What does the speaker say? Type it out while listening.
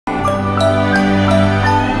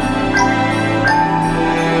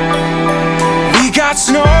got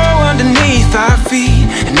snow underneath our feet,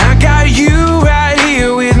 and I got you right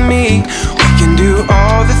here with me. We can do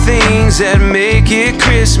all the things that make it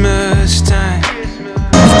Christmas time.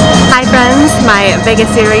 Hi friends, my Vegas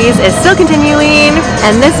series is still continuing,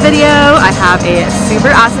 and this video I have a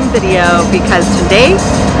super awesome video because today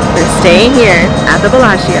we're staying here at the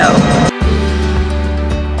Bellagio.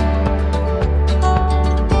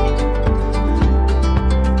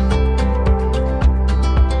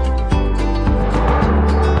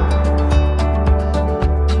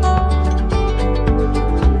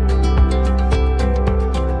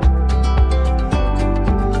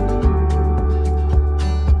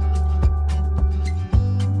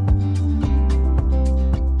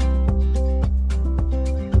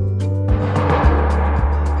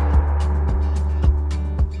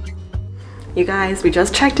 You guys, we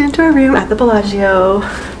just checked into a room at the Bellagio.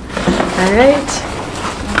 Alright,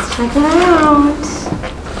 let's check it out.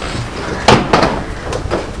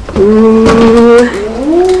 Ooh.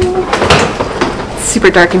 It's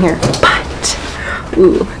super dark in here, but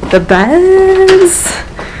ooh, the beds,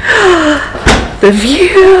 the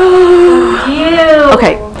view.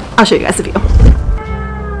 Okay, I'll show you guys the view.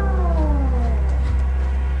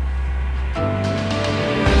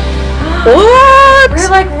 What? We're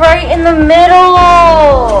like right in the middle.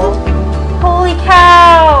 Holy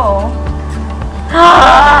cow.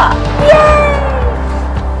 Yay!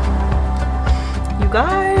 You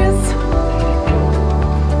guys.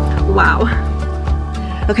 Wow.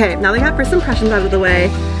 Okay, now that we got first impressions out of the way,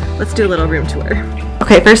 let's do a little room tour.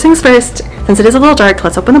 Okay, first things first, since it is a little dark,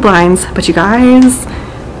 let's open the blinds. But you guys,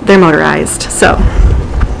 they're motorized, so.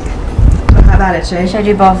 How about it, Shay? Should I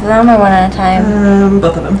do both of them or one at a time?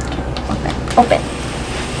 Both of them. Open.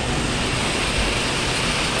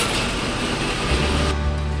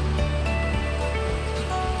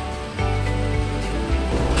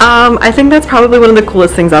 I think that's probably one of the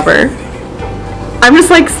coolest things ever. I'm just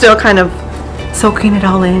like still kind of soaking it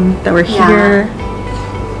all in that we're here.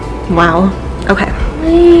 Wow. Okay.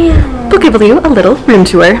 We'll give you a little room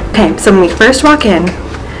tour. Okay, so when we first walk in,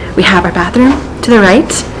 we have our bathroom to the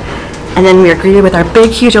right, and then we are greeted with our big,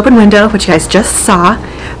 huge open window, which you guys just saw.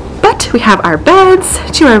 But we have our beds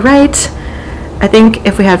to our right. I think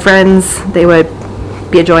if we had friends, they would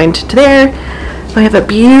be adjoined to there. We have a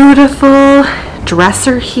beautiful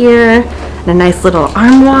dresser here and a nice little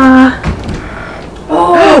armoire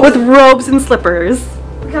with robes and slippers.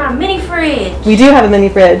 We got a mini fridge. We do have a mini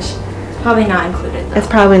fridge. Probably not included though. It's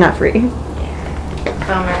probably not free. Yeah.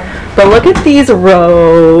 Bummer. But look at these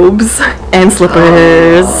robes and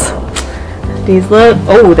slippers. These look,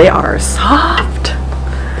 oh, they are soft.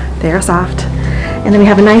 They are soft. And then we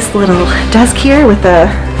have a nice little desk here with a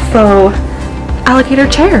faux alligator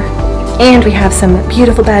chair. And we have some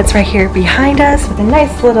beautiful beds right here behind us with a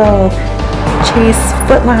nice little Chase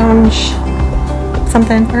foot lounge,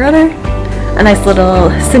 something or other. A nice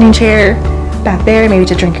little sitting chair back there, maybe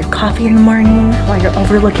to drink your coffee in the morning while you're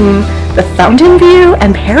overlooking the fountain view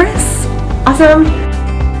and Paris. Awesome.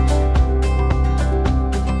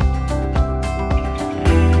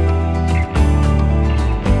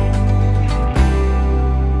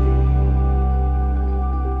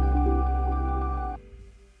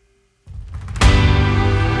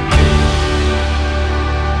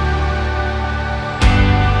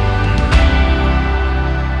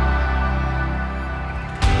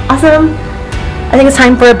 Awesome. I think it's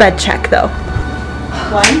time for a bed check though.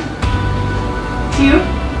 1, 2,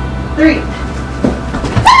 3.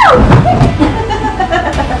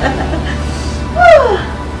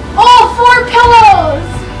 Oh, 4 pillows!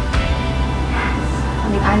 I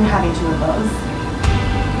mean, I'm having 2 of those.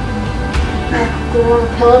 Do you want a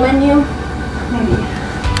pillow menu? Maybe.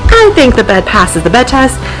 I think the bed passes the bed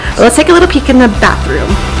test. But let's take a little peek in the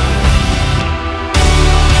bathroom.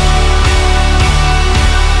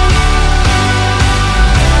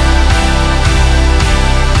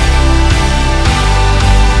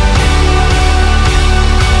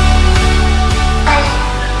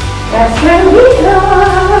 That's where we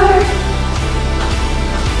are.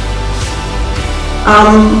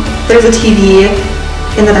 There's a TV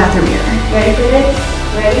in the bathroom here. Ready for this?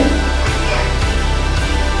 Ready?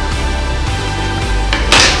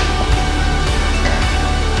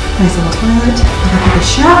 Nice little toilet. I'll take a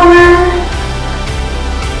shower.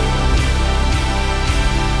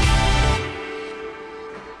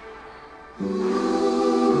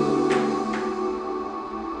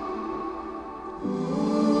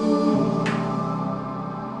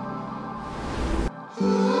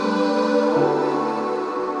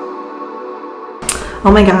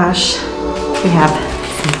 Oh my gosh, we have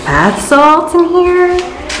some bath salts in here.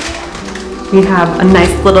 We have a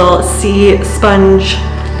nice little sea sponge.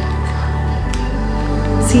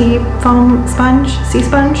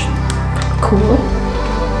 Cool.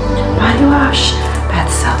 Body wash,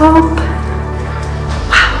 bath soap.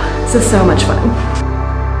 Wow, this is so much fun.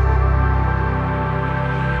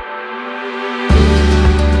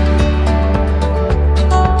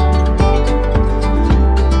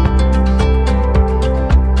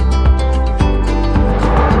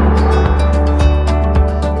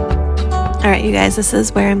 Alright you guys, this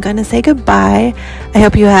is where I'm going to say goodbye. I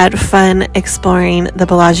hope you had fun exploring the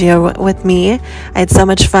Bellagio with me. I had so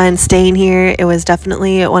much fun staying here. It was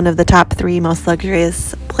definitely one of the top 3 most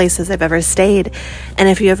luxurious places I've ever stayed. And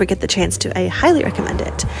if you ever get the chance to, I highly recommend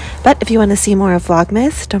it. But if you want to see more of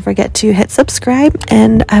Vlogmas, don't forget to hit subscribe.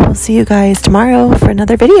 And I will see you guys tomorrow for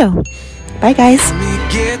another video. Bye guys. Let me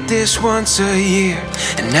get this once a year,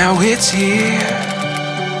 and now it's here.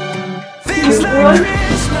 Things like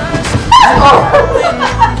Christmas.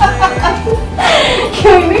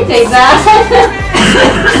 Can we retake that?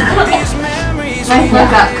 My foot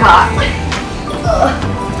got caught.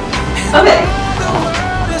 Okay.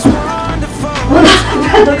 Well,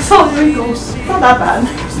 that looks so wrinkled. It's not that bad.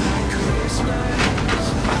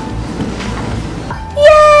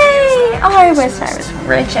 Yay! Oh, I wish I was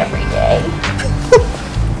rich every day.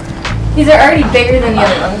 These are already bigger than the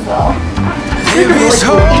other ones, though. There is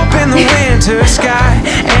hope in the winter sky,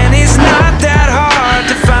 and it's not that